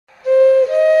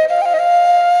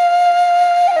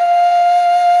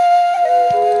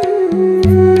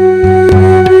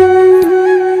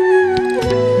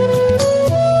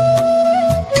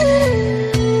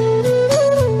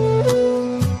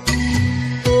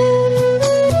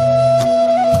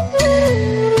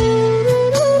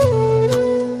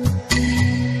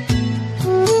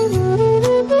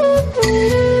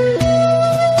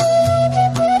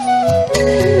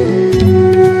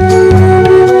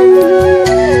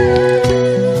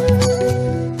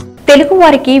తెలుగు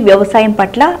వారికి వ్యవసాయం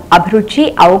పట్ల అభిరుచి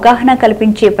అవగాహన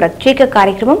కల్పించే ప్రత్యేక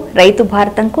కార్యక్రమం రైతు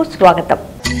భారతంకు స్వాగతం.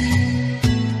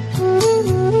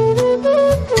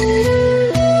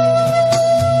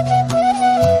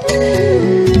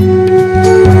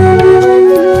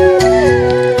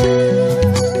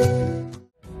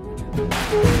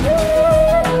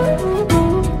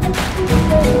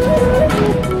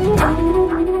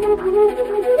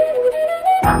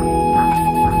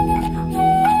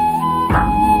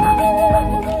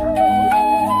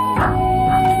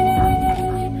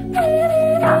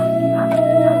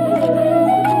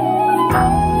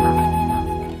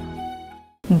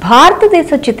 భారతదేశ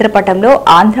చిత్రపటంలో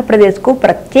ఆంధ్రప్రదేశ్కు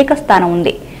ప్రత్యేక స్థానం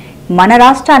ఉంది. మన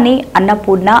రాష్ట్రాన్ని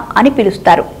అన్నపూర్ణ అని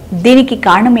పిలుస్తారు. దీనికి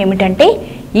కారణం ఏమిటంటే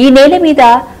ఈ నేల మీద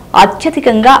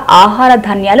అత్యధికంగా ఆహార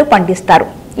ధాన్యాలు పండిస్తారు.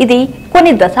 ఇది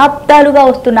కొన్ని దశాబ్దాలుగా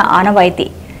వస్తున్న ఆనవాయితీ.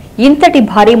 ఇంతటి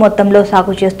భారీ మొత్తంలో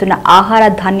సాగు చేస్తున్న ఆహార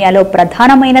ధాన్యాల్లో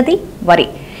ప్రధానమైనది వరి.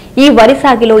 ఈ వరి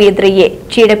సాగులో ఎదురయ్యే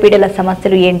చీడపీడల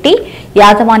సమస్యలు ఏంటి,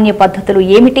 యాజమాన్య పద్ధతులు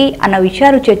ఏమిటి అన్న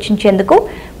విషయాలు చర్చించేందుకు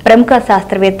ప్రముఖ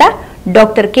శాస్త్రవేత్త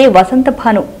డాక్టర్ కె వసంత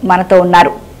భాను మనతో ఉన్నారు.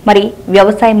 మరి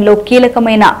వ్యవసాయంలో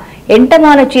కీలకమైన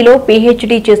ఎంటమాలజీలో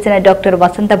పీహెచ్డీ చేసిన డాక్టర్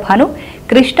వసంత భాను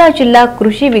కృష్ణా జిల్లా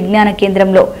కృషి విజ్ఞాన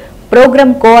కేంద్రంలో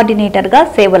ప్రోగ్రామ్ కోఆర్డినేటర్గా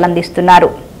సేవలందిస్తున్నారు.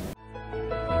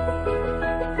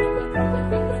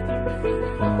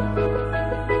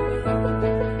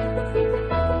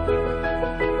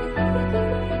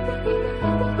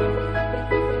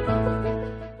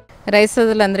 రైతు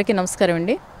సోదరులందరికీ నమస్కారం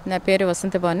అండి. నా పేరు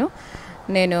వసంత భాను.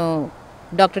 నేను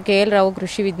డాక్టర్ కేఎల్ రావు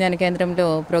కృషి విజ్ఞాన కేంద్రంలో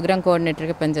ప్రోగ్రామ్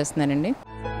కోఆర్డినేటర్గా పనిచేస్తున్నానండి.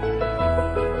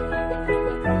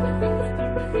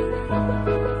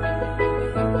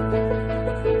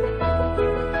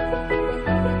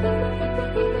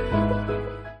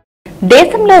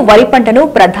 దేశంలో వరి పంటను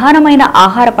ప్రధానమైన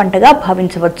ఆహార పంటగా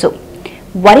భావించవచ్చు.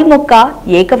 వరి మొక్క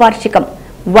ఏకవార్షికం.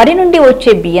 వరి నుండి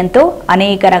వచ్చే బియ్యంతో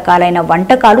అనేక రకాలైన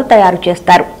వంటకాలు తయారు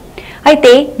చేస్తారు. అయితే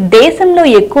దేశంలో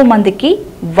ఎక్కువ మందికి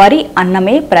వరి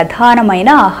అన్నమే ప్రధానమైన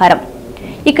ఆహారం.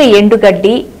 ఇక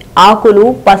ఎండుగడ్డి, ఆకులు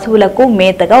పశువులకు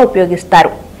మేతగా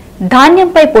ఉపయోగిస్తారు.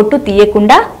 ధాన్యంపై పొట్టు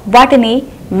తీయకుండా వాటిని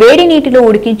వేడి నీటిలో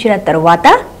ఉడికించిన తరువాత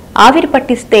ఆవిరి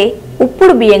పట్టిస్తే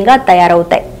ఉప్పుడు బియ్యంగా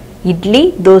తయారవుతాయి. ఇడ్లీ,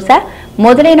 దోశ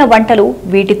మొదలైన వంటలు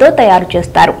వీటితో తయారు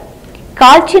చేస్తారు.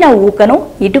 కాల్చిన ఊకను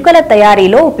ఇటుకల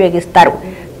తయారీలో ఉపయోగిస్తారు.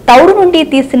 తౌడు నుండి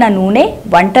తీసిన నూనె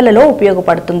వంటలలో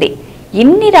ఉపయోగపడుతుంది.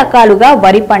 ఇన్ని రకాలుగా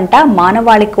వరి పంట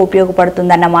మానవాళికి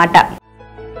ఉపయోగపడుతుందన్నమాట.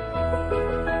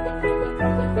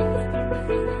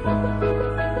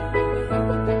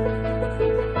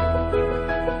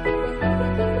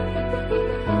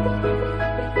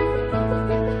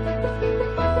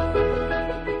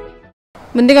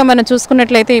 ముందుగా మనం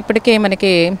చూసుకున్నట్లయితే ఇప్పటికే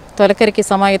మనకి తొలకరికి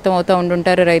సమాయత్తం అవుతూ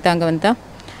ఉండుంటారు రైతాంగం అంతా.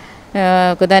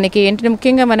 దానికి ఏంటంటే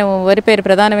ముఖ్యంగా మనం వరి పైరు,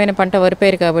 ప్రధానమైన పంట వరి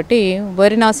పైరు కాబట్టి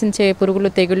వరి నాశించే పురుగులు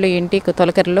తెగుళ్ళు ఏంటి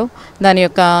తొలకరిలో, దాని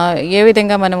యొక్క ఏ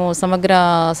విధంగా మనము సమగ్ర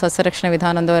సస్యరక్షణ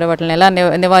విధానం ద్వారా వాటిని ఎలా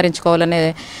నివారించుకోవాలనే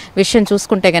విషయం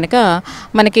చూసుకుంటే కనుక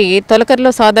మనకి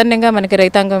తొలకరిలో సాధారణంగా మనకి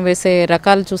రైతాంగం వేసే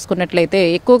రకాలు చూసుకున్నట్లయితే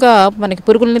ఎక్కువగా మనకి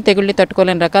పురుగుల్ని తెగుళ్ళని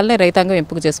తట్టుకోలేని రకాలనే రైతాంగం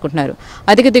ఎంపిక చేసుకుంటున్నారు.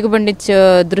 అధిక దిగుబడి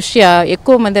దృష్ట్యా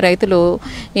ఎక్కువ మంది రైతులు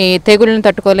ఈ తెగుళ్ళని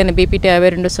తట్టుకోలేని బీపీటీ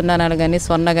 5204 కానీ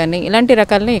స్వర్ణ కానీ ఇలాంటి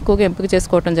రకాలని ఎక్కువగా ఎంపిక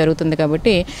చేసుకోవడం జరుగుతుంది.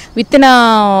 కాబట్టి విత్తన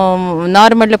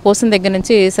నార్మల్గా పోసిన దగ్గర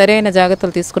నుంచి సరైన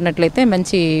జాగ్రత్తలు తీసుకున్నట్లయితే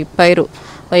మంచి పైరు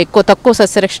తక్కువ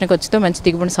సస్యరక్షణ ఖర్చుతో మంచి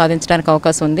దిగుబడి సాధించడానికి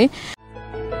అవకాశం ఉంది.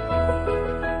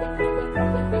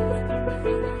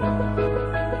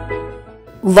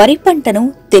 వరి పంటను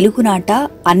తెలుగునాట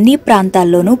అన్ని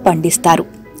ప్రాంతాల్లోనూ పండిస్తారు.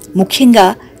 ముఖ్యంగా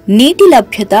నీటి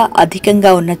లభ్యత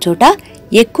అధికంగా ఉన్న చోట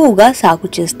ఎక్కువగా సాగు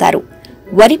చేస్తారు.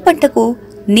 వరి పంటకు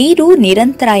నీరు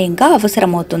నిరంతరాయంగా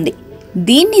అవసరమవుతుంది.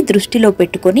 దీన్ని దృష్టిలో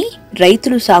పెట్టుకుని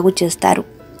రైతులు సాగు చేస్తారు.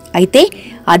 అయితే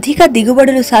అధిక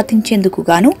దిగుబడులు సాధించేందుకు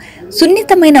గాను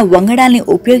సున్నితమైన వంగడాల్ని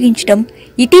ఉపయోగించడం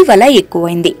ఇటీవల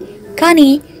ఎక్కువైంది. కానీ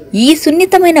ఈ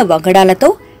సున్నితమైన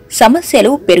వంగడాలతో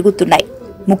సమస్యలు పెరుగుతున్నాయి.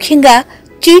 ముఖ్యంగా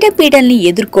చీడపీడల్ని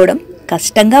ఎదుర్కోవడం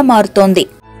కష్టంగా మారుతోంది.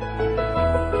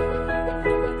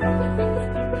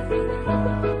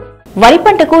 వరి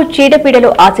పంటకు చీడపీడలు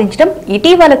ఆశించడం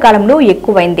ఇటీవల కాలంలో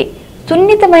ఎక్కువైంది.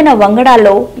 సున్నితమైన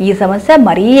వంగడాల్లో ఈ సమస్య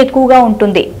మరీ ఎక్కువగా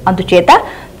ఉంటుంది. అందుచేత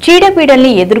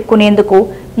చీడపీడల్ని ఎదుర్కొనేందుకు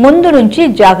ముందు నుంచి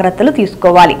జాగ్రత్తలు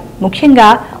తీసుకోవాలి. ముఖ్యంగా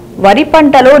వరి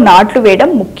పంటలో నాట్లు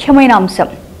వేయడం ముఖ్యమైన అంశం.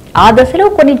 ఆ దశలో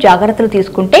కొన్ని జాగ్రత్తలు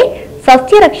తీసుకుంటే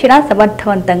సస్యరక్షణ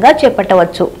సమర్థవంతంగా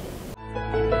చేపట్టవచ్చు.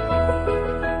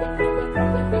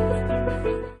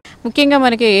 ముఖ్యంగా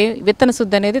మనకి విత్తన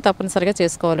శుద్ధి అనేది తప్పనిసరిగా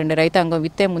చేసుకోవాలండి. రైతాంగం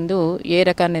విత్తే ముందు ఏ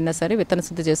రకాన్నైనా సరే విత్తన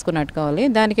శుద్ధి చేసుకుని నాటుకోవాలి.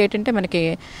 దానికి ఏంటంటే మనకి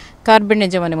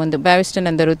కార్బెండజం అనే మందు బ్యావిస్టన్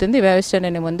అని దొరుకుతుంది. బ్యావిస్టన్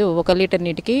అనే మందు 1 లీటర్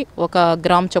నీటికి 1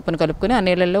 గ్రామ్ చొప్పున కలుపుకొని ఆ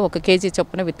నీళ్ళల్లో 1 కేజీ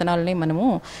చొప్పున విత్తనాలని మనము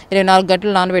 24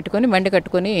 గంటలు నానబెట్టుకొని మండి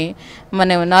కట్టుకొని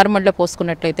మనం నార్మల్లో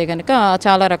పోసుకున్నట్లయితే కనుక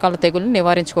చాలా రకాల తెగులను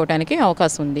నివారించుకోవడానికి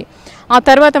అవకాశం ఉంది. ఆ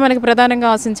తర్వాత మనకి ప్రధానంగా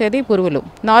ఆశించేది పురుగులు.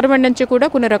 నార్మల్ నుంచి కూడా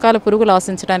కొన్ని రకాల పురుగులు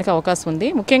ఆశించడానికి అవకాశం ఉంది.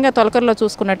 ముఖ్యంగా తొలకరలో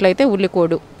చూసుకున్నట్లయితే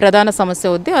ఉల్లికోడు ప్రధాన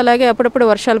సమస్య ఉంది. అలాగే అప్పుడప్పుడు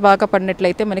వర్షాలు బాగా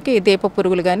పడినట్లయితే మనకి దీప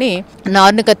పురుగులు కానీ,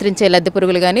 నారును కత్తిరించే లద్దె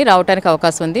పురుగులు కానీ రావడానికి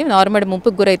అవకాశం ఉంది. నార్మల్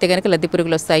ముంపుకు గురైతే కనుక లద్దె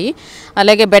పురుగులు వస్తాయి.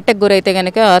 అలాగే బెట్టకు గురైతే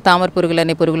కనుక తామర పురుగులు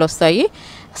అనే పురుగులు వస్తాయి.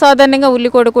 సాధారణంగా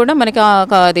ఉల్లికోడు కూడా మనకి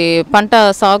అది పంట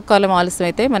సాగు కాలం ఆలస్యం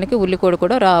అయితే మనకి ఉల్లికోడు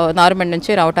కూడా నార్మల్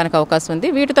నుంచి రావడానికి అవకాశం ఉంది.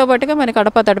 వీటితో పాటుగా మనకి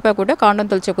తడప కూడా కాండం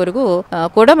తొలిచే పురుగు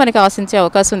కూడా మనకి ఆశించే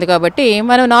అవకాశం ఉంది. కాబట్టి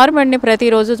మనం నార్మల్ని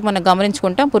ప్రతిరోజు మనం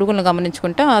గమనించుకుంటాం, పురుగులను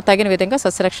గమనించుకుంటాం, తగిన విధంగా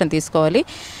సస్యరక్షణ తీసుకోవాలి.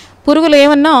 పురుగులు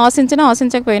ఏమన్నా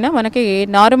ఆశించకపోయినా మనకి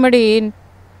నారుమడి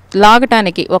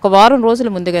లాగటానికి 1 వారం రోజుల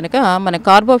ముందు కనుక మన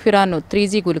కార్బోఫిరాన్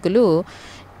 3G గుళికలు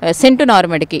సెంటు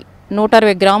నారుమడికి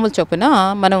 160 గ్రాముల చొప్పున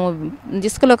మనం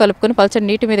ఇసుకలో కలుపుకొని పల్చని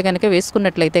నీటి మీద కనుక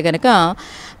వేసుకున్నట్లయితే కనుక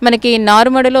మనకి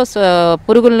నారుమడిలో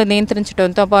పురుగులను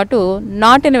నియంత్రించడంతో పాటు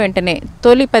నాటిన వెంటనే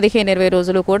తొలి 15-20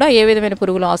 రోజులు కూడా ఏ విధమైన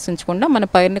పురుగులు ఆశించకుండా మన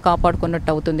పైరుని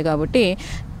కాపాడుకున్నట్టు అవుతుంది. కాబట్టి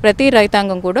ప్రతి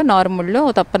రైతాంగం కూడా నార్మల్లో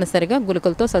తప్పనిసరిగా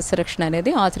గుళికలతో సస్యరక్షణ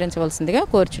అనేది ఆచరించవలసిందిగా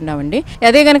కోరుచున్నామండి.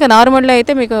 అదే కనుక నార్మల్లో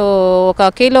అయితే మీకు 1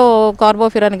 కిలో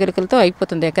కార్బోఫిరాన్ గుళికలతో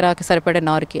అయిపోతుంది ఎకరాకి సరిపడే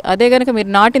నారుకి. అదే కనుక మీరు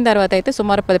నాటిన తర్వాత అయితే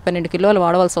సుమారు 10-12 కిలోలు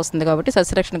వాడవలసి వస్తుంది. కాబట్టి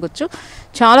సస్యరక్షణ గుచ్చు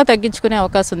చాలా తగ్గించుకునే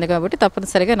అవకాశం ఉంది. కాబట్టి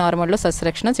తప్పనిసరిగా నార్మల్లో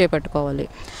సస్యరక్షణ చేపట్టుకోవాలి.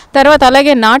 తర్వాత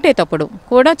అలాగే నాటేటప్పుడు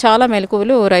కూడా చాలా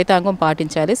మెలకువలు రైతాంగం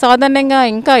పాటించాలి. సాధారణంగా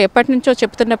ఇంకా ఎప్పటి నుంచో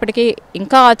చెప్తున్నప్పటికీ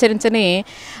ఇంకా ఆచరించని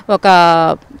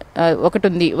ఒకటి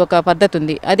ఉంది, ఒక పద్ధతి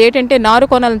ఉంది. అదేంటంటే నారు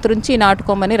కొనాలను తుంచి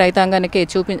నాటుకోమని రైతాంగానికి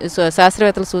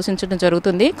శాస్త్రవేత్తలు సూచించడం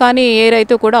జరుగుతుంది. కానీ ఏ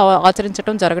రైతు కూడా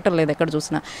ఆచరించడం జరగటం లేదు ఎక్కడ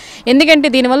చూసినా. ఎందుకంటే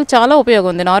దీనివల్ల చాలా ఉపయోగం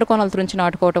ఉంది. నారు కొనాలు తుంచి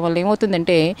నాటుకోవటం వల్ల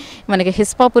ఏమవుతుందంటే మనకి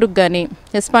హిస్పా పురుగు కానీ,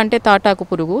 హిస్పా అంటే తాటాకు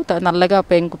పురుగు,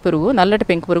 నల్లటి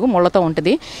పెంకు పురుగు ముళ్ళతో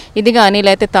ఉంటుంది. ఇది కానీ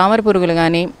లేకపోతే తామర పురుగులు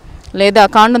కానీ లేదా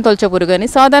కాండం తొలచే పురుగు కానీ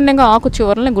సాధారణంగా ఆకు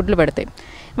చివరలను గుడ్లు పెడతాయి.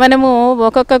 మనము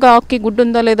ఒక్కొక్క ఆకుకి గుడ్డు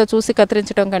ఉందో లేదో చూసి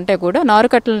కత్తిరించడం కంటే కూడా నారు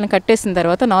కట్టలను కట్టేసిన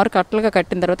తర్వాత, నారు కట్టలుగా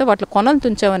కట్టిన తర్వాత వాటి కొనలు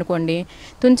తుంచామనుకోండి,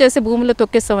 తుంచేసి భూమిలో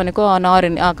తొక్కేస్తామనుకో ఆ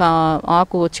నారుని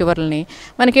ఆకు చివర్లని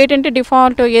మనకి ఏంటంటే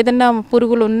డిఫాల్ట్ ఏదైనా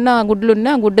పురుగులు ఉన్నా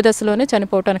గుడ్లున్నా గుడ్డు దశలోనే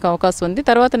చనిపోవడానికి అవకాశం ఉంది.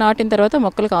 తర్వాత నాటిన తర్వాత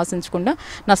మొక్కలకు ఆశించకుండా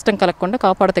నష్టం కలగకుండా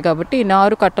కాపాడుతాయి. కాబట్టి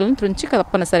నారు కట్టలను తుంచి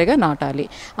తప్పనిసరిగా నాటాలి.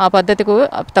 ఆ పద్ధతికి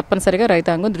తప్పనిసరిగా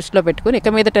రైతాంగం దృష్టిలో పెట్టుకుని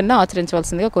ఇక మీదటన్నా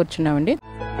ఆచరించవలసిందిగా కోరుచున్నామండి.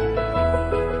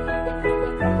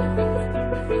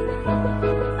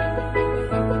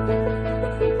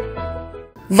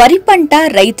 వరి పంట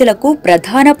రైతులకు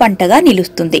ప్రధాన పంటగా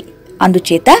నిలుస్తుంది.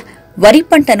 అందుచేత వరి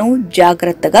పంటను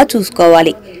జాగ్రత్తగా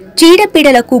చూసుకోవాలి.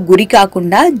 చీడపీడలకు గురి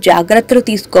కాకుండా జాగ్రత్తలు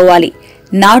తీసుకోవాలి.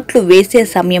 నాట్లు వేసే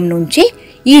సమయం నుంచే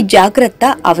ఈ జాగ్రత్త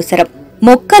అవసరం.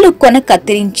 మొక్కలు కొన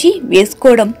కత్తిరించి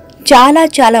వేసుకోవడం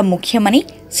చాలా ముఖ్యమని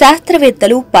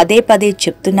శాస్త్రవేత్తలు పదే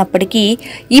చెప్తున్నప్పటికీ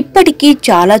ఇప్పటికీ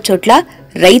చాలా చోట్ల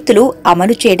రైతులు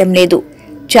అమలు చేయడం లేదు.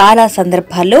 చాలా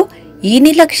సందర్భాల్లో ఈ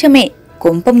నిర్లక్ష్యమే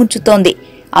కొంపముంచుతోంది.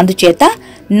 అందుచేత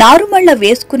నారుమళ్ల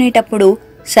వేసుకునేటప్పుడు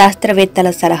శాస్త్రవేత్తల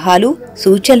సలహాలు,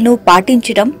 సూచనలు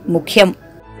పాటించడం ముఖ్యం.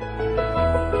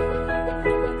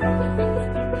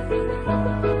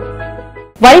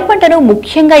 వరి పంటను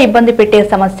ముఖ్యంగా ఇబ్బంది పెట్టే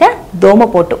సమస్య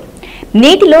దోమపోటు.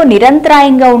 నీటిలో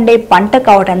నిరంతరాయంగా ఉండే పంట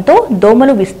కావడంతో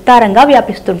దోమలు విస్తారంగా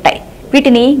వ్యాపిస్తుంటాయి.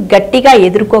 వీటిని గట్టిగా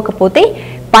ఎదుర్కోకపోతే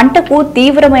పంటకు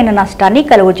తీవ్రమైన నష్టాన్ని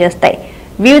కలుగజేస్తాయి.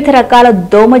 వివిధ రకాల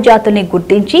దోమ జాతుల్ని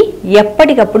గుర్తించి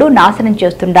ఎప్పటికప్పుడు నాశనం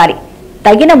చేస్తుండాలి.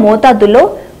 తగిన మోతాదుల్లో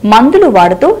మందులు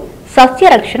వాడుతూ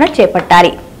సస్యరక్షణ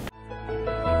చేపట్టాలి.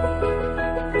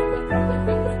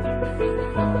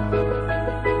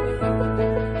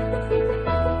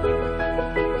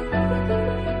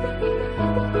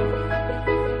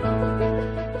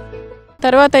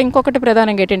 తర్వాత ఇంకొకటి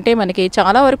ప్రధానంగా ఏంటంటే మనకి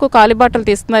చాలా వరకు కాలిబాటలు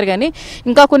తీస్తున్నారు. కానీ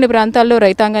ఇంకా కొన్ని ప్రాంతాల్లో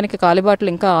రైతాంగానికి కాలిబాటలు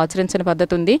ఇంకా ఆచరించిన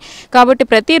పద్ధతి ఉంది. కాబట్టి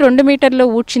ప్రతి 2 మీటర్లు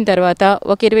ఊడ్చిన తర్వాత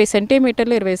ఒక 20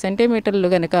 సెంటీమీటర్లు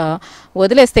కనుక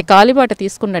వదిలేస్తే కాలిబాట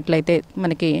తీసుకున్నట్లయితే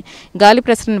మనకి గాలి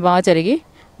ప్రసరణ బాగా జరిగి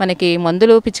మనకి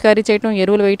మందులు పిచికారీ చేయడం,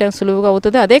 ఎరువులు వేయటం సులువుగా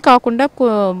అవుతుంది. అదే కాకుండా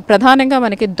ప్రధానంగా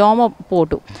మనకి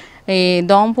ఈ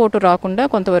దోమపోటు రాకుండా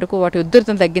కొంతవరకు వాటి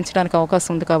ఉధృతిని తగ్గించడానికి అవకాశం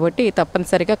ఉంది. కాబట్టి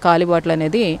తప్పనిసరిగా కాలిబాటలు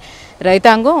అనేది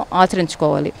రైతాంగం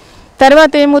ఆచరించుకోవాలి.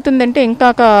 తర్వాత ఏమవుతుందంటే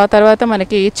తర్వాత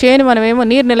మనకి చేను మనమేమో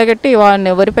నీరు నిలగట్టి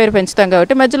వరి పైరు పెంచుతాం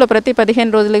కాబట్టి మధ్యలో ప్రతి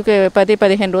 15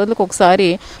 రోజులకు ఒకసారి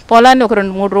పొలాన్ని ఒక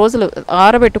 2-3 రోజులు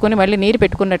ఆరబెట్టుకుని మళ్ళీ నీరు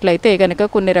పెట్టుకున్నట్లయితే కనుక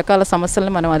కొన్ని రకాల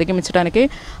సమస్యలను మనం అధిగమించడానికి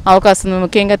అవకాశం ఉంది.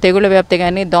 ముఖ్యంగా తెగుళ్ళ వ్యాప్తి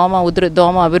కానీ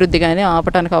దోమ అభివృద్ధి కానీ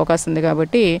ఆపడానికి అవకాశం ఉంది.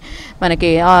 కాబట్టి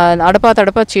మనకి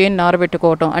తడప చేను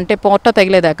ఆరబెట్టుకోవటం అంటే పొట్ట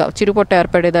తగిలేదాకా చిరుపొట్ట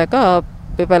ఏర్పడేదాకా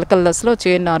పిలకల దశలో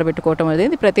చేను ఆరబెట్టుకోవటం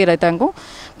అనేది ప్రతి రైతాంగం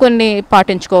కొన్ని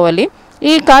పాటించుకోవాలి.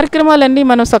 ఈ కార్యక్రమాలన్నీ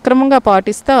మనం సక్రమంగా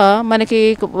పాటిస్తా మనకి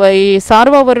ఈ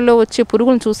సార్వా వరిలో వచ్చే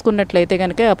పురుగులను చూసుకున్నట్లయితే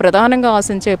కనుక ప్రధానంగా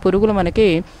ఆశించే పురుగులు మనకి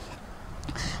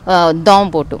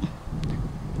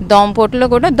దోమల్లో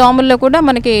కూడా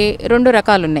మనకి 2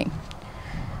 రకాలు ఉన్నాయి.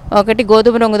 ఒకటి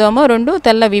గోధుమ రంగు దోమ, 2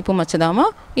 తెల్ల వీపు మచ్చదోమ.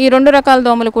 ఈ 2 రకాల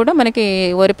దోమలు కూడా మనకి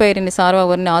వరి పైరుని సార్వా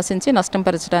వరిని ఆశించి నష్టం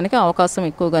పరచడానికి అవకాశం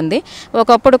ఎక్కువగా ఉంది.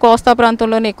 ఒకప్పుడు కోస్తా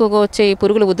ప్రాంతంలోనే ఎక్కువగా వచ్చే ఈ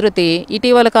పురుగుల ఉధృతి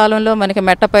ఇటీవల కాలంలో మనకి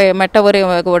మెట్ట వరి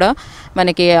కూడా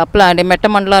మనకి మెట్ట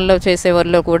మండలాల్లో చేసే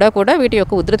వరిలో కూడా వీటి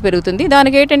యొక్క ఉధృతి పెరుగుతుంది.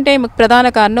 దానికి ఏంటంటే ప్రధాన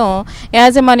కారణం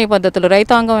యాజమాన్య పద్ధతులు,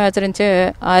 రైతాంగం ఆచరించే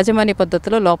యాజమాన్య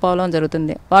పద్ధతిలో లోపాలం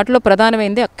జరుగుతుంది. వాటిలో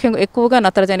ప్రధానమైనది ఎక్కువగా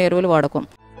నత్రజని ఎరువులు వాడకం.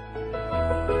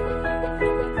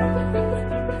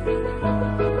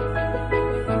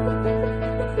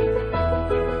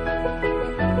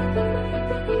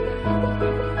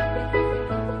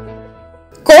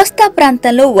 కోస్తా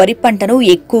ప్రాంతంలో వరి పంటను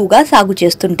ఎక్కువగా సాగు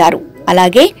చేస్తుంటారు.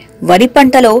 అలాగే వరి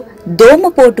పంటలో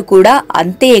దోమపోటు కూడా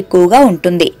అంతే ఎక్కువగా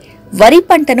ఉంటుంది. వరి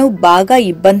పంటను బాగా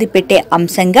ఇబ్బంది పెట్టే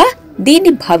అంశంగా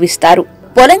దీన్ని భావిస్తారు.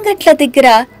 పొలంగట్ల దగ్గర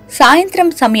సాయంత్రం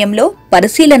సమయంలో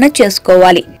పరిశీలన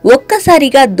చేసుకోవాలి.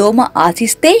 ఒక్కసారిగా దోమ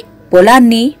ఆశిస్తే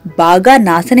పొలాన్ని బాగా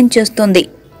నాశనం చేస్తుంది.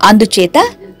 అందుచేత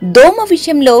దోమ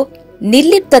విషయంలో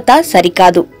నిర్లిప్తత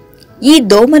సరికాదు. ఈ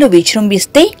దోమను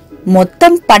విజృంభిస్తే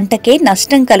మొత్తం పంటకే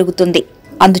నష్టం కలుగుతుంది.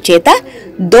 అందుచేత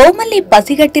దోమల్ని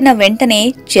పసిగట్టిన వెంటనే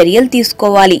చర్యలు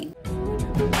తీసుకోవాలి.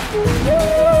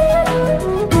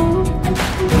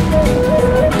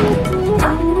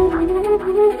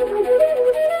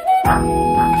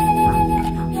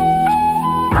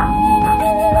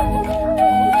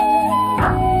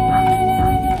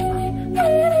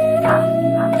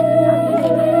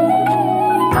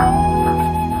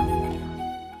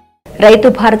 రైతు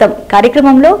భారతం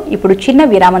కార్యక్రమంలో ఇప్పుడు చిన్న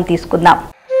విరామం తీసుకుందాం.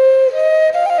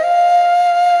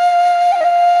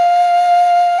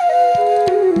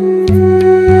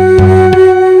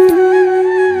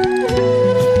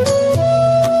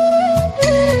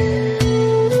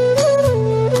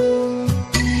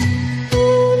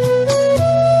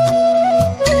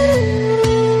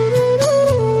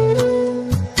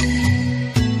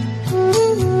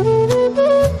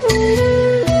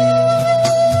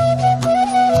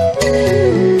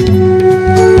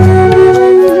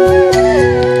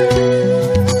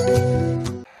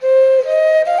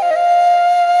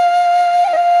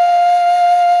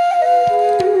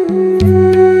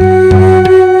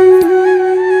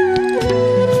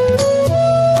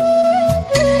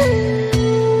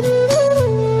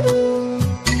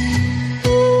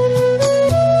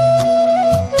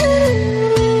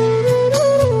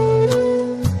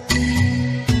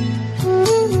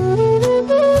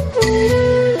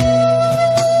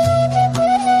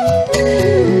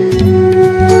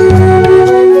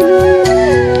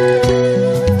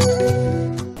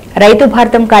 రైతు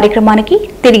భారతం కార్యక్రమానికి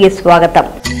తిరిగి స్వాగతం.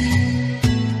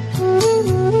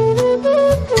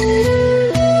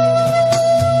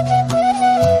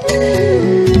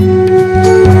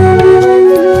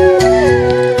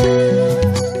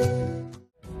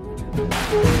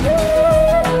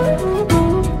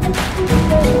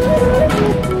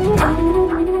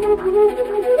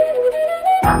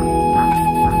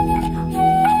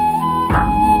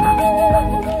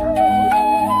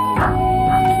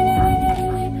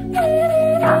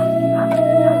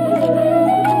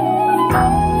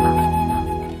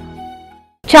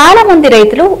 చాలా మంది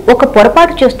రైతులు ఒక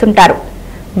పొరపాటు చేస్తుంటారు.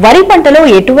 వరి పంటలో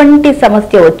ఎటువంటి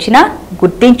సమస్య వచ్చినా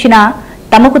గుర్తించినా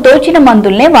తమకు తోచిన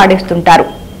మందుల్నే వాడేస్తుంటారు.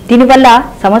 దీనివల్ల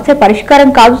సమస్య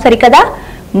పరిష్కారం కాదు సరికదా,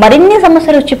 మరిన్ని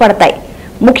సమస్యలు వచ్చి పడతాయి.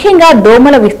 ముఖ్యంగా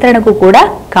దోమల విస్తరణకు కూడా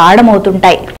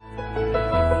కారణమవుతుంటాయి.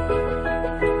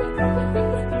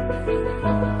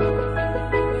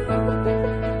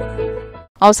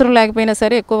 అవసరం లేకపోయినా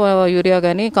సరే ఎక్కువ యూరియా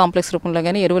కానీ కాంప్లెక్స్ రూపంలో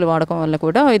కానీ ఎరువులు వాడకం వల్ల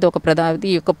కూడా ఇది ఒక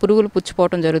ఈ యొక్క పురుగులు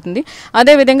పుచ్చిపోవడం జరుగుతుంది.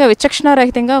 అదేవిధంగా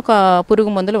విచక్షణారహితంగా ఒక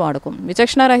పురుగు మందులు వాడకం.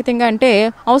 విచక్షణారహితంగా అంటే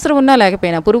అవసరం ఉన్నా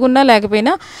లేకపోయినా, పురుగున్నా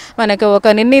లేకపోయినా మనకు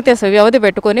ఒక నిర్ణీత వ్యవధి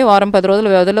పెట్టుకొని 10 రోజుల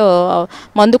వ్యవధిలో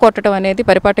మందు కొట్టడం అనేది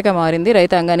పరిపాటిగా మారింది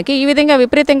రైతాంగానికి. ఈ విధంగా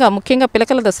విపరీతంగా ముఖ్యంగా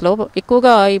పిలకల దశలో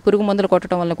ఎక్కువగా ఈ పురుగు మందులు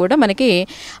కొట్టడం వల్ల కూడా మనకి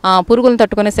పురుగులను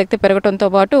తట్టుకునే శక్తి పెరగడంతో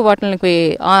పాటు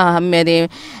వాటిని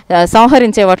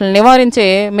సంహరించే వాటిని నివారించే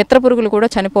మిత్ర పురుగులు కూడా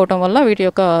చనిపోవటం వల్ల వీటి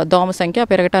యొక్క దోమ సంఖ్య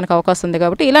పెరగడానికి అవకాశం ఉంది.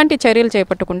 కాబట్టి ఇలాంటి చర్యలు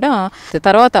చేపట్టకుండా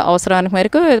తర్వాత అవసరానికి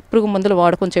మేరకు పురుగు మందులు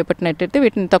వాడుకొని చేపట్టినట్టయితే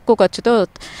వీటిని తక్కువ ఖర్చుతో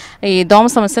ఈ దోమ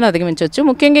సమస్యను అధిగమించవచ్చు.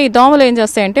 ముఖ్యంగా ఈ దోమలు ఏం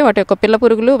చేస్తాయంటే వాటి యొక్క పిల్ల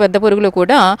పురుగులు పెద్ద పురుగులు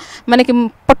కూడా మనకి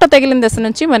పొట్ట తగిలిన దశ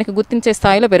నుంచి మనకి గుర్తించే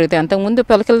స్థాయిలో పెరుగుతాయి. అంతకుముందు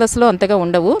పిలకల దశలో అంతగా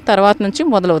ఉండవు, తర్వాత నుంచి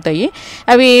మొదలవుతాయి.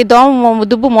 అవి దోమ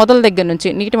దుబ్బు మొదల దగ్గర నుంచి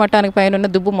నీటి మట్టానికి పైన ఉన్న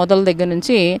దుబ్బు మొదల దగ్గర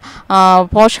నుంచి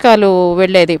పోషకాలు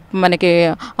వెళ్ళేది మనకి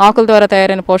ఆకుల ద్వారా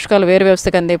తయారైన పోషకాలు వేరు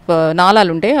వ్యవస్థకు అందే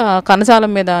నాళాలు ఉంటాయి. ఆ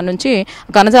కణజాలం మీద నుంచి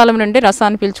కణజాలం నుండి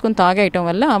రసాన్ని పీల్చుకుని తాగేయటం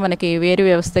వల్ల మనకి వేరు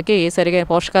వ్యవస్థకి సరిగా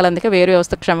పోషకాలు అందుకే వేరు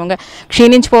వ్యవస్థ క్రమంగా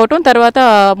క్షీణించిపోవటం, తర్వాత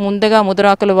ముందుగా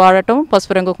ముదురాకులు వాడటం,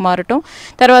 పసుపు రంగుకు మారటం,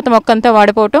 తర్వాత మొక్క అంతా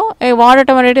వాడిపోవటం.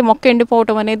 వాడటం అనేది మొక్క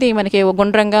ఎండిపోవటం అనేది మనకి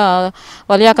గుండ్రంగా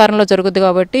వలయాకారంలో జరుగుద్ది.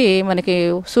 కాబట్టి మనకి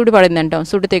సూడి పడింది అంటాం,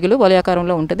 సూడి తెగులు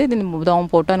వలయాకారంలో ఉంటుంది. దీన్ని దోమ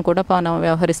పోవటం అని కూడా మనం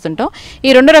వ్యవహరిస్తుంటాం. ఈ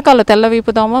రెండు రకాల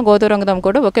తెల్లవీపు దోమ, గోధుమ రంగు దోమ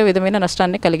కూడా ఒకే విధమైన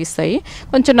నష్టాన్ని కలిగిస్తాయి.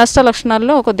 కొంచెం నష్ట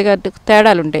లక్షణాల్లో కొద్దిగా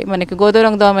తేడాలు ఉంటాయి. మనకి గోధుమ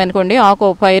రంగు దోమ అనుకోండి, ఆకు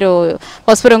పైరు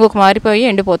పసుపు రంగుకు మారిపోయి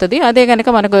ఎండిపోతుంది. అదే కనుక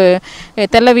మనకు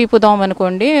తెల్లవీపు దోమ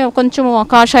అనుకోండి, కొంచెం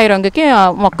కాషాయ రంగుకి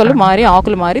మొక్కలు మారి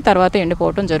ఆకులు మారి తర్వాత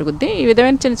ఎండిపోవటం జరుగుద్ది. ఈ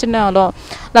విధమైన చిన్న చిన్న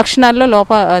లక్షణాల్లో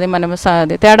అది మనం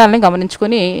తేడాలని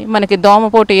గమనించుకుని మనకి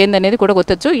దోమపోటు ఏందనేది కూడా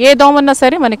గుర్తొచ్చు. ఏ దోమన్నా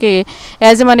సరే మనకి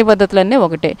యాజమాన్య పద్ధతులన్నీ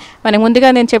ఒకటే. మనకి ముందుగా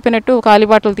నేను చెప్పినట్టు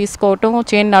కాలిబాటలు తీసుకోవటం,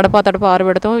 చేను నడప తడప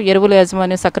ఆరబెడతాం, ఎరువుల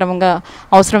యాజమాన్యం సక్రమంగా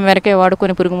అవసరం మేరకే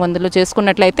వాడుకొని పురుగు మందులు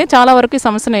చేసుకున్నట్లయితే చాలా వరకు ఈ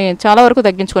సమస్యని చాలా వరకు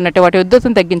తగ్గించుకున్నట్టే, వాటి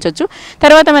ఉద్ధృతిని తగ్గించవచ్చు.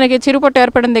 తర్వాత మనకి చిరుపొట్టు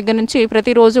ఏర్పడిన దగ్గర నుంచి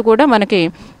ప్రతిరోజు కూడా మనకి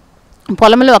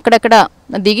పొలంలో అక్కడక్కడ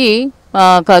దిగి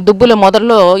దుబ్బుల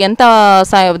మొదల్లో ఎంత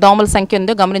దోమల సంఖ్య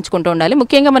ఉందో గమనించుకుంటూ ఉండాలి.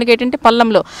 ముఖ్యంగా మనకి ఏంటంటే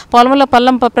పొలంలో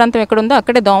పల్లం ప్రాంతం ఎక్కడ ఉందో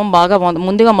అక్కడే దోమ బాగా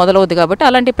ముందుగా మొదలవుద్ది. కాబట్టి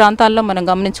అలాంటి ప్రాంతాల్లో మనం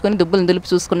గమనించుకొని దుబ్బులను దులిపి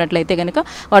చూసుకున్నట్లయితే కనుక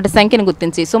వాటి సంఖ్యను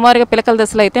గుర్తించి సుమారుగా పిలకల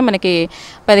దశలో అయితే మనకి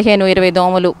 15-20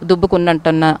 దోమలు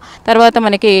దుబ్బుకున్నట్టున్న తర్వాత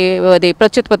మనకి అది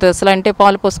ప్రత్యుత్పత్తి దశలు అంటే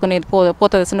పాలు పోసుకునే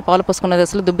పూత దశను పాలు పోసుకున్న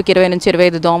దశలో దుబ్బుకి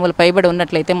 20-25 దోమలు పైబడి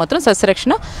ఉన్నట్లయితే మాత్రం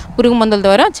సస్యరక్షణ పురుగు మందుల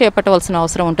ద్వారా చేపట్టవలసిన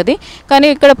అవసరం ఉంటుంది. కానీ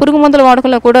ఇక్కడ పురుగు మందుల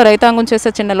వాడకంలో కూడా రైతాంగం చేసే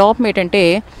చిన్న లోపం ఏంటంటే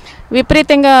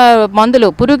విపరీతంగా మందులు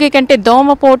పురుగు కంటే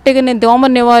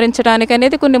దోమను నివారించడానికి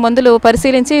అనేది కొన్ని మందులు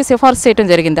పరిశీలించి సిఫార్సు చేయడం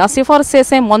జరిగింది. ఆ సిఫార్సు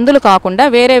చేసే మందులు కాకుండా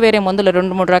వేరే మందులు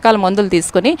 2-3 రకాల మందులు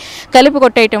తీసుకొని కలిపి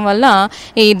కొట్టేయటం వల్ల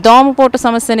ఈ దోమపోటు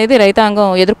సమస్య అనేది రైతాంగం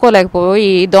ఎదుర్కోలేకపోయి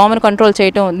ఈ దోమను కంట్రోల్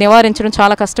చేయడం నివారించడం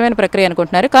చాలా కష్టమైన ప్రక్రియ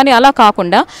అనుకుంటున్నారు. కానీ అలా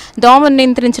కాకుండా దోమను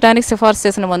నియంత్రించడానికి సిఫార్సు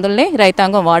చేసిన మందులనే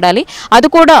రైతాంగం వాడాలి. అది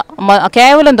కూడా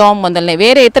కేవలం దోమ మందులనే,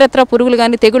 వేరే ఇతరత్ర పురుగులు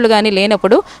కానీ తెగుళ్ళు కానీ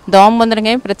లేనప్పుడు దోమ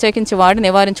మందులనే ప్రత్యేకించి వాడి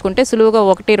నివారించుకుంటే సులువుగా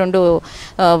 1-2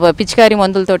 పిచికారీ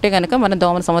మందులతోటే కనుక మన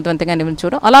దోమలు సమర్థవంతంగా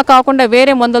నివారించుకోవడం. అలా కాకుండా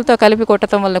వేరే మందులతో కలిపి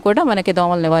కొట్టడం వల్ల కూడా మనకి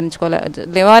దోమలు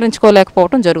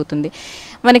నివారించుకోలేకపోవడం జరుగుతుంది.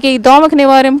 మనకి ఈ దోమకి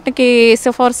నివారణకి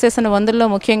సిఫార్సు చేసిన మందుల్లో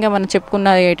ముఖ్యంగా మనం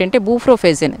చెప్పుకున్న ఏంటంటే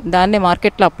బూఫ్రోఫెజిన్, దాన్ని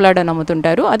మార్కెట్లో అప్లాడ్ అని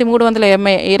అమ్ముతుంటారు. అది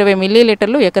 320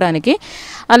 మిల్లీలీటర్లు ఎకరానికి.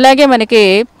 అలాగే మనకి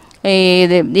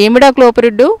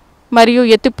ఇమిడాక్లోపిరిడ్ మరియు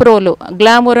ఎతిప్రోలు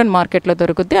గ్లామోరన్ మార్కెట్లో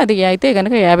దొరుకుద్ది, అది అయితే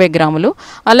కనుక 50 గ్రాములు.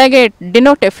 అలాగే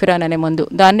డినోటెఫిరాన్ అనే మందు,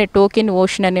 దాన్ని టోకిన్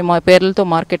ఓషన్ అనే పేర్లతో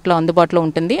మార్కెట్లో అందుబాటులో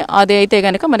ఉంటుంది, అది అయితే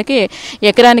కనుక మనకి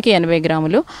ఎకరానికి 80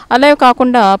 గ్రాములు. అలాగే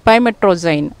కాకుండా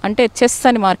పైమెట్రోజైన్ అంటే చెస్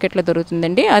అని మార్కెట్లో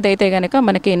దొరుకుతుందండి, అదైతే కనుక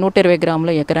మనకి 120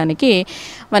 గ్రాములు ఎకరానికి.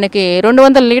 మనకి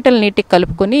 200 లీటర్ల నీటికి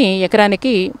కలుపుకొని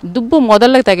ఎకరానికి దుబ్బు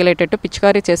మొదళ్ళకి తగిలేటట్టు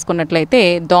పిచికారీ చేసుకున్నట్లయితే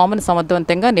దోమను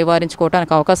సమర్థవంతంగా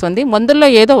నివారించుకోవడానికి అవకాశం ఉంది. మందుల్లో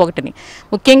ఏదో ఒకటిని,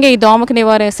 ముఖ్యంగా ఈ దోమకి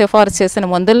సిఫారసు చేసిన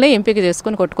మందుల్ని ఎంపిక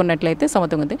చేసుకుని కొట్టుకున్నట్లయితే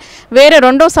సమర్థంగా ఉంది. వేరే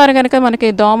రెండోసారి కనుక మనకి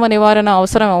దోమ నివారణ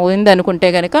అవసరం ఉందనుకుంటే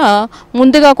కనుక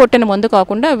ముందుగా కొట్టిన మందు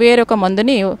కాకుండా వేరొక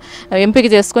మందుని ఎంపిక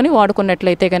చేసుకొని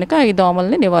వాడుకున్నట్లయితే కనుక ఈ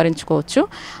దోమల్ని నివారించుకోవచ్చు.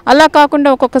 అలా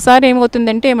కాకుండా ఒక్కొక్కసారి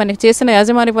ఏమవుతుందంటే మనకి చేసిన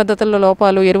యాజమాన్య పద్ధతుల్లో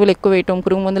లోపాలు, ఎరువులు ఎక్కువ వేయటం,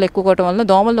 పురుగు మందులు ఎక్కువ కొట్టడం వల్ల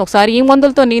దోమలను ఒకసారి ఈ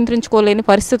మందులతో నియంత్రించుకోలేని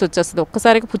పరిస్థితి వచ్చేస్తుంది.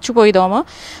 ఒక్కసారికి పుచ్చిపోయి దోమ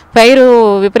పైరు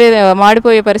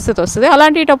మాడిపోయే పరిస్థితి వస్తుంది.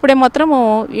 అలాంటిటప్పుడే మాత్రము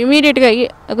ఇమీడియట్గా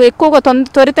ఎక్కువగా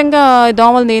త్వరితంగా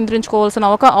దోమలు నియంత్రించుకోవాల్సిన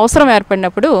అవసరం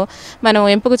ఏర్పడినప్పుడు మనం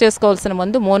ఎంపిక చేసుకోవాల్సిన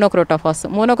మందు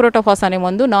మోనోక్రోటోఫాస్ అనే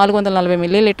మందు 440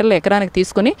 మిల్లీలీటర్లు ఎకరానికి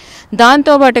తీసుకుని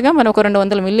దాంతోపాటుగా మనం ఒక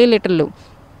 200 మిల్లీలీటర్లు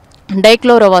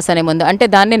డైక్లోరోవాస్ అనే మందు, అంటే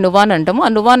దాన్ని నువాన్ అంటాము, ఆ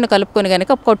నువాన్ను కలుపుకొని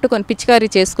కనుక కొట్టుకొని పిచికారీ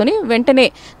చేసుకుని వెంటనే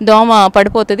దోమ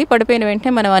పడిపోతుంది. పడిపోయిన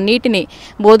వెంటనే మనం ఆ నీటిని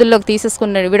బోధుల్లోకి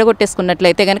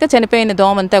విడగొట్టేసుకున్నట్లయితే కనుక చనిపోయిన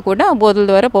దోమ అంతా కూడా బోధుల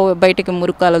ద్వారా బయటికి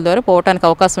మురుక్కాల ద్వారా పోవడానికి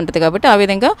అవకాశం ఉంటుంది. కాబట్టి ఆ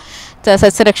విధంగా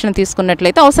సస్యరక్షణ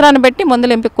తీసుకున్నట్లయితే అవసరాన్ని బట్టి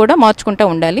మందుల ఎంపిక కూడా మార్చుకుంటూ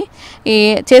ఉండాలి. ఈ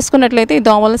చేసుకున్నట్లయితే ఈ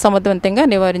దోమలను సమర్థవంతంగా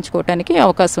నివారించుకోవడానికి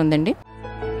అవకాశం ఉందండి.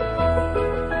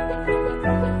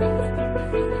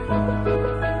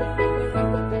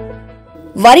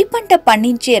 వరి పంట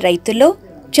పండించే రైతుల్లో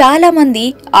చాలా మంది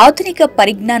ఆధునిక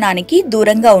పరిజ్ఞానానికి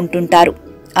దూరంగా ఉంటుంటారు.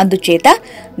 అందుచేత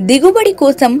దిగుబడి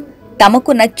కోసం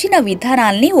తమకు నచ్చిన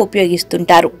విధానాల్ని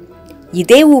ఉపయోగిస్తుంటారు.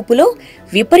 ఇదే ఊపులో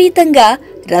విపరీతంగా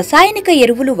రసాయనిక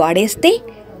ఎరువులు వాడేస్తే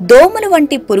దోమల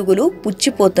వంటి పురుగులు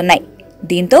పుచ్చిపోతున్నాయి.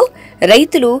 దీంతో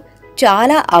రైతులు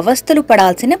చాలా అవస్థలు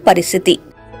పడాల్సిన పరిస్థితి.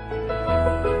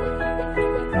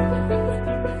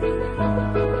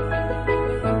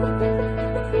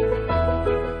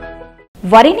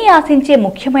 వరిని ఆశించే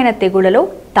ముఖ్యమైన తెగుళ్లలో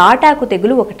తాటాకు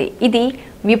తెగులు ఒకటి. ఇది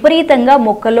విపరీతంగా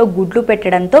మొక్కల్లో గుడ్లు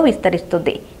పెట్టడంతో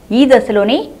విస్తరిస్తుంది. ఈ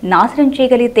దశలోనే నాశనం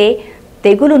చేయగలిగితే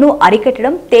తెగులును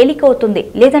అరికట్టడం తేలికవుతుంది,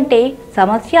 లేదంటే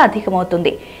సమస్య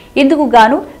అధికమవుతుంది. ఇందుకు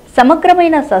గాను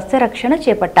సమగ్రమైన సస్యరక్షణ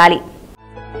చేపట్టాలి.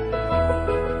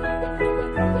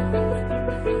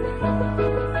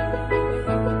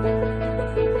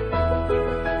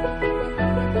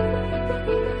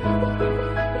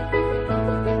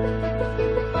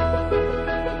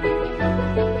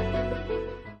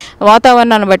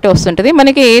 వాతావరణాన్ని బట్టి వస్తుంటుంది.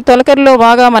 మనకి తొలకరిలో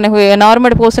బాగా మనకు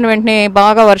నార్మల్ పోసిన వెంటనే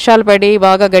బాగా వర్షాలు పడి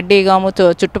బాగా గడ్డి గాము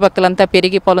చుట్టుపక్కలంతా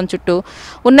పెరిగి పొలం చుట్టూ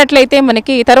ఉన్నట్లయితే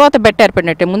మనకి తర్వాత బెట్ట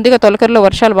ఏర్పడినట్టే. ముందుగా తొలకరిలో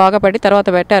వర్షాలు బాగా పడి తర్వాత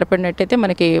బెట్ట ఏర్పడినట్టయితే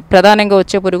మనకి ప్రధానంగా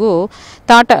వచ్చే పురుగు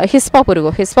హిస్పా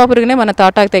పురుగునే మన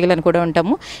తాటాకు తెగులని కూడా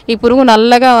ఉంటాము. ఈ పురుగు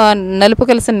నల్లగా నలుపు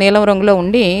కలిసిన నీలం రంగులో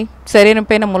ఉండి శరీరం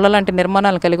పైన ముళ్ళ లాంటి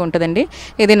నిర్మాణాలు కలిగి ఉంటుందండి.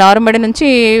 ఇది నారుమడి నుంచి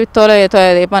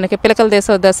మనకి పిలకల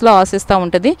దశలో ఆశిస్తూ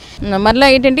ఉంటుంది. మళ్ళీ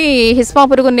ఏంటంటే ఈ హిస్పా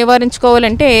పురుగును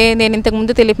నివారించుకోవాలంటే నేను ఇంతకు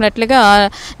ముందు తెలిపినట్లుగా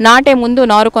నాటే ముందు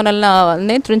నారు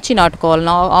కొనల్ని త్రుంచి నాటుకోవాలి.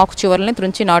 ఆకు చివరల్ని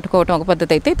త్రుంచి నాటుకోవటం ఒక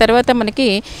పద్ధతి అయితే, తర్వాత మనకి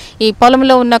ఈ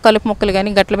పొలంలో ఉన్న కలుపు మొక్కలు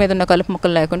కానీ గట్ల మీద ఉన్న కలుపు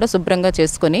మొక్కలు లేకుండా శుభ్రంగా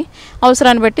చేసుకొని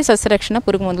అవసరాన్ని బట్టి సస్యరక్షణ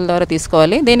పురుగు మందుల ద్వారా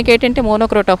తీసుకోవాలి. దీనికి ఏంటంటే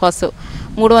మోనోక్రోటోఫాస్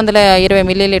 320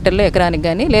 మిల్లీలీటర్లు ఎకరానికి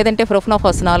కానీ, లేదంటే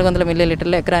ప్రొఫెనోఫాస్ 400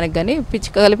 మిల్లీలీటర్లు ఎకరానికి కానీ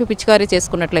కలిపి పిచికారీ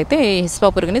చేసుకున్నట్లయితే ఈ హిస్పా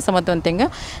పురుగుని సమర్థవంతంగా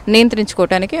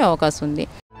నియంత్రించుకోవడానికి అవకాశం ఉంది.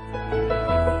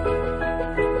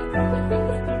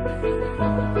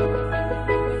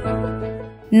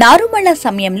 నారుమళ్ల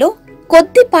సమయంలో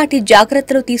కొద్దిపాటి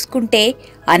జాగ్రత్తలు తీసుకుంటే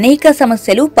అనేక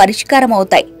సమస్యలు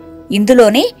పరిష్కారమవుతాయి.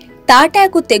 ఇందులోనే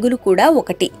తాటాకు తెగులు కూడా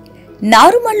ఒకటి.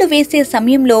 నారుమళ్లు వేసే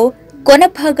సమయంలో కొన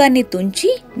భాగాన్ని తుంచి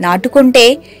నాటుకుంటే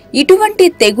ఇటువంటి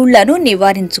తెగుళ్లను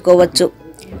నివారించుకోవచ్చు.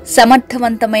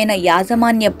 సమర్థవంతమైన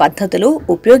యాజమాన్య పద్ధతులు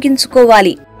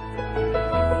ఉపయోగించుకోవాలి.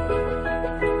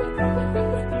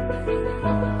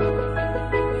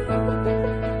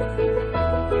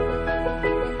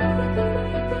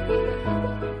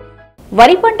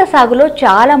 వరి పంట సాగులో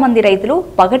చాలా మంది రైతులు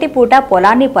పగటిపూట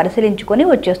పొలాన్ని పరిశీలించుకొని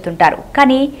వచ్చేస్తుంటారు.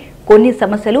 కానీ కొన్ని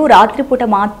సమస్యలు రాత్రిపూట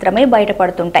మాత్రమే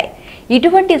బయటపడుతుంటాయి.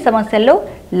 ఇటువంటి సమస్యల్లో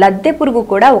లద్దె పురుగు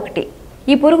కూడా ఒకటి.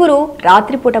 ఈ పురుగులు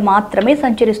రాత్రిపూట మాత్రమే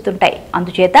సంచరిస్తుంటాయి.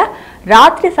 అందుచేత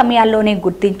రాత్రి సమయాల్లోనే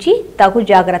గుర్తించి తగు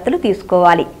జాగ్రత్తలు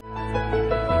తీసుకోవాలి.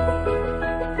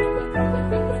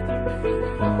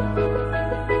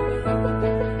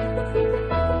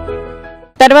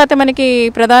 తర్వాత మనకి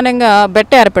ప్రధానంగా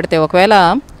బెట్ట ఏర్పడితే ఒకవేళ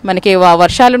మనకి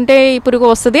వర్షాలుంటే ఈ పురుగు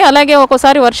వస్తుంది. అలాగే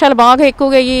ఒక్కోసారి వర్షాలు బాగా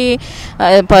ఎక్కువగా ఈ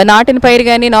నాటిన పైరు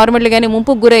కానీ నార్మల్ కానీ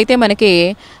ముంపుకు గురైతే మనకి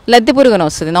లద్దె పురుగుని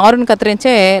వస్తుంది. నారుని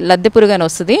కత్తిరించే లద్దె పురుగు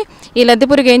వస్తుంది. ఈ లద్దె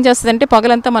పురుగు ఏం చేస్తుందంటే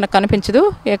పగలంతా మనకు కనిపించదు.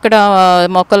 ఎక్కడ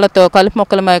మొక్కలతో కలుపు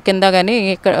మొక్కల కింద కానీ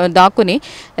దాక్కుని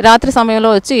రాత్రి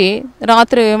సమయంలో వచ్చి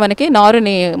రాత్రి మనకి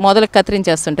నారుని మొదలకు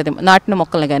కత్తిరించేస్తుంటుంది నాటిన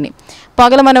మొక్కలు కానీ.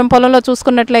 పగల మనం పొలంలో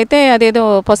చూసుకున్నట్లయితే అదేదో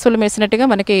పశువులు మేసినట్టుగా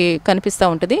మనకి కనిపిస్తూ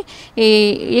ఉంటుంది. ఈ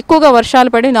ఎక్కువగా వర్షాలు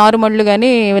పడి నారుమళ్ళు కానీ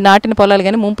నాటిన పొలాలు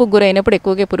కానీ ముంపుకు గురైనప్పుడు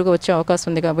ఎక్కువగా పురుగు వచ్చే అవకాశం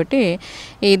ఉంది. కాబట్టి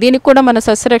దీనికి కూడా మన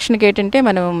సస్యరక్షణకి ఏంటంటే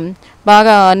మనం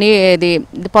బాగా ఇది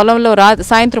పొలంలో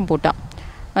సాయంత్రం పూట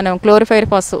మనం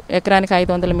క్లోరిఫైరిఫాస్ ఎకరానికి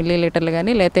 500 మిల్లీలీటర్లు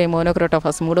కానీ లేకపోతే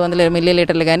మోనోక్రోటోఫాస్ 300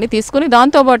 మిల్లీలీటర్లు కానీ తీసుకుని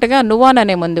దాంతోపాటుగా నువాన్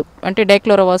అనే మందు అంటే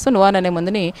డైక్లోరోవాస్ నువాన్ అనే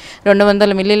మందుని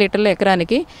 200 మిల్లీలీటర్ల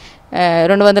ఎకరానికి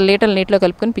 200 లీటర్ల నీటిలో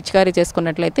కలుపుకొని పిచికారీ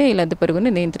చేసుకున్నట్లయితే ఈ లద్దె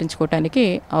పురుగుని నియంత్రించుకోవడానికి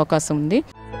అవకాశం ఉంది.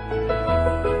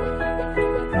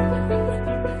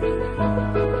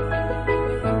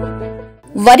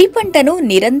 వరి పంటను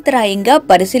నిరంతరాయంగా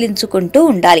పరిశీలించుకుంటూ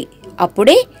ఉండాలి.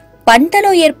 అప్పుడే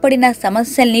పంటలో ఏర్పడిన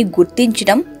సమస్యల్ని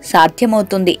గుర్తించడం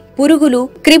సాధ్యమవుతుంది. పురుగులు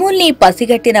క్రిముల్ని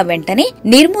పసిగట్టిన వెంటనే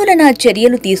నిర్మూలన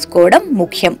చర్యలు తీసుకోవడం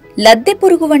ముఖ్యం. లద్దె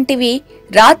పురుగు వంటివి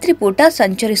రాత్రిపూట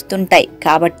సంచరిస్తుంటాయి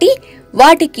కాబట్టి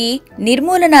వాటికి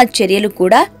నిర్మూలన చర్యలు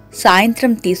కూడా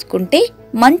సాయంత్రం తీసుకుంటే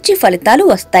మంచి ఫలితాలు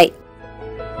వస్తాయి.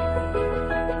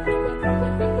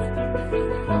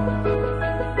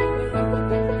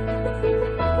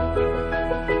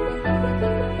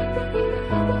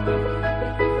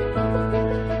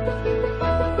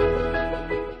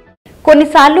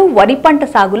 కొన్నిసార్లు వరి పంట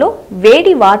సాగులో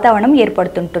వేడి వాతావరణం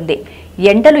ఏర్పడుతుంటుంది.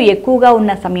 ఎండలు ఎక్కువగా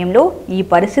ఉన్న సమయంలో ఈ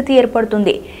పరిస్థితి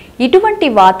ఏర్పడుతుంది. ఇటువంటి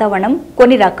వాతావరణం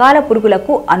కొన్ని రకాల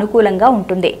పురుగులకు అనుకూలంగా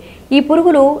ఉంటుంది. ఈ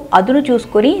పురుగులు అదును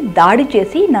చూసుకొని దాడి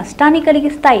చేసి నష్టాన్ని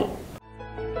కలిగిస్తాయి.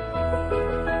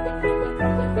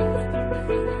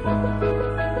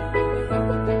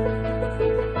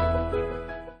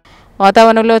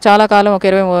 వాతావరణంలో చాలా కాలం ఒక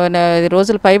 20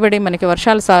 రోజులు పైబడి మనకి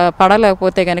వర్షాలు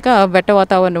పడలేకపోతే కనుక బెట్ట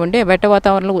వాతావరణం ఉండి బెట్ట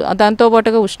వాతావరణంలో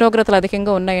దాంతోపాటుగా ఉష్ణోగ్రతలు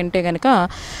అధికంగా ఉన్నాయంటే కనుక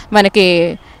మనకి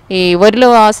ఈ వరిలో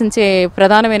ఆశించే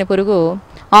ప్రధానమైన పురుగు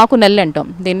ఆకునల్లి అంటాం.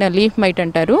 దీన్ని లీఫ్ మైట్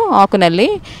అంటారు. ఆకునల్లి,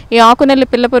 ఈ ఆకునల్లి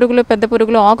పిల్ల పురుగులు పెద్ద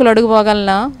పురుగులు ఆకులు అడుగు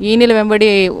భాగాలన ఈనెల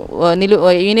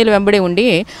వెంబడి ఉండి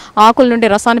ఆకుల నుండి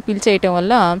రసాన్ని పీల్చేయటం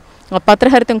వల్ల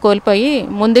పత్రహరితం కోల్పోయి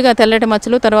ముందుగా తెల్లటి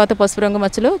మచ్చలు, తర్వాత పసుపు రంగు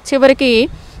మచ్చలు, చివరికి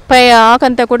పై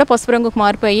ఆకంతా కూడా పసుపు రంగుకు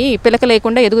మారిపోయి పిలక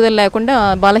లేకుండా ఎదుగుదల లేకుండా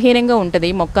బలహీనంగా ఉంటుంది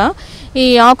మొక్క. ఈ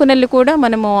ఆకునెల్లి కూడా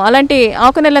మనము అలాంటి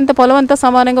ఆకునెల్లి అంతా పొలం అంతా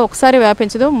సమానంగా ఒకసారి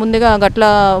వ్యాపించదు, ముందుగా గట్ల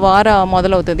వార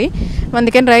మొదలవుతుంది.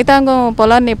 అందుకని రైతాంగం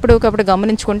పొలాన్ని ఎప్పటికప్పుడు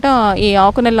గమనించుకుంటా ఈ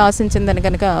ఆకునెల్లి ఆశించిందని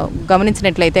కనుక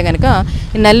గమనించినట్లయితే కనుక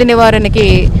ఈ నల్లి నివారణకి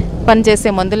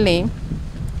పనిచేసే మందుల్ని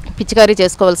పిచికారీ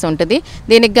చేసుకోవాల్సి ఉంటుంది.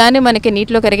 దీనికి కానీ మనకి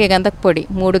నీటిలో కరిగే గంధక పొడి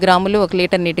 3 గ్రాములు 1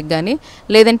 లీటర్ నీటికి కానీ,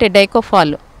 లేదంటే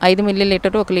డైకోఫాల్ 5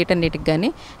 మిల్లీలీటర్లు 1 లీటర్ నీటికి కానీ,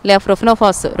 లేదా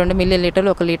ప్రొఫెనోఫాస్ 2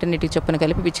 మిల్లీలీటర్లు 1 లీటర్ నీటికి చొప్పున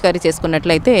కలిపి పిచికారీ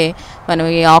చేసుకున్నట్లయితే మనం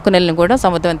ఈ ఆకునెల్లిని కూడా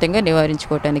సమర్థవంతంగా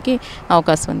నివారించుకోవడానికి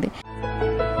అవకాశం ఉంది.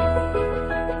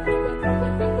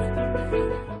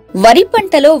 వరి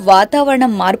పంటలో వాతావరణ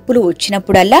మార్పులు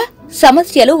వచ్చినప్పుడల్లా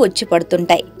సమస్యలు వచ్చి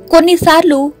పడుతుంటాయి.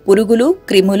 కొన్నిసార్లు పురుగులు,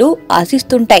 క్రిములు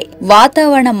ఆశిస్తుంటాయి.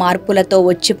 వాతావరణ మార్పులతో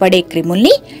వచ్చి పడే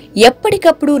క్రిముల్ని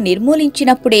ఎప్పటికప్పుడు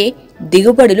నిర్మూలించినప్పుడే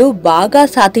దిగుబడులు బాగా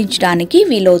సాధించడానికి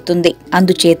వీలవుతుంది.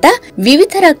 అందుచేత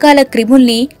వివిధ రకాల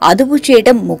క్రిముల్ని అదుపు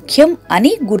చేయడం ముఖ్యం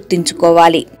అని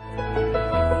గుర్తుంచుకోవాలి.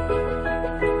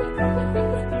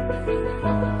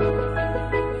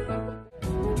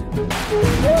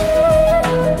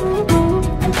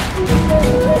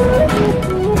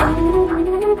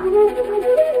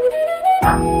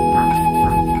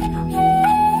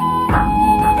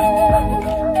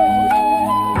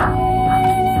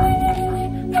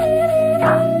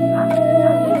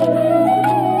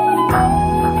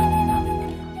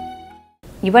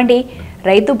 ఇవ్వండి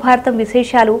రైతు భారతం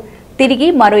విశేషాలు. తిరిగి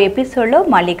మరో ఎపిసోడ్లో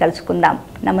మళ్ళీ కలుసుకుందాం.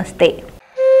 నమస్తే.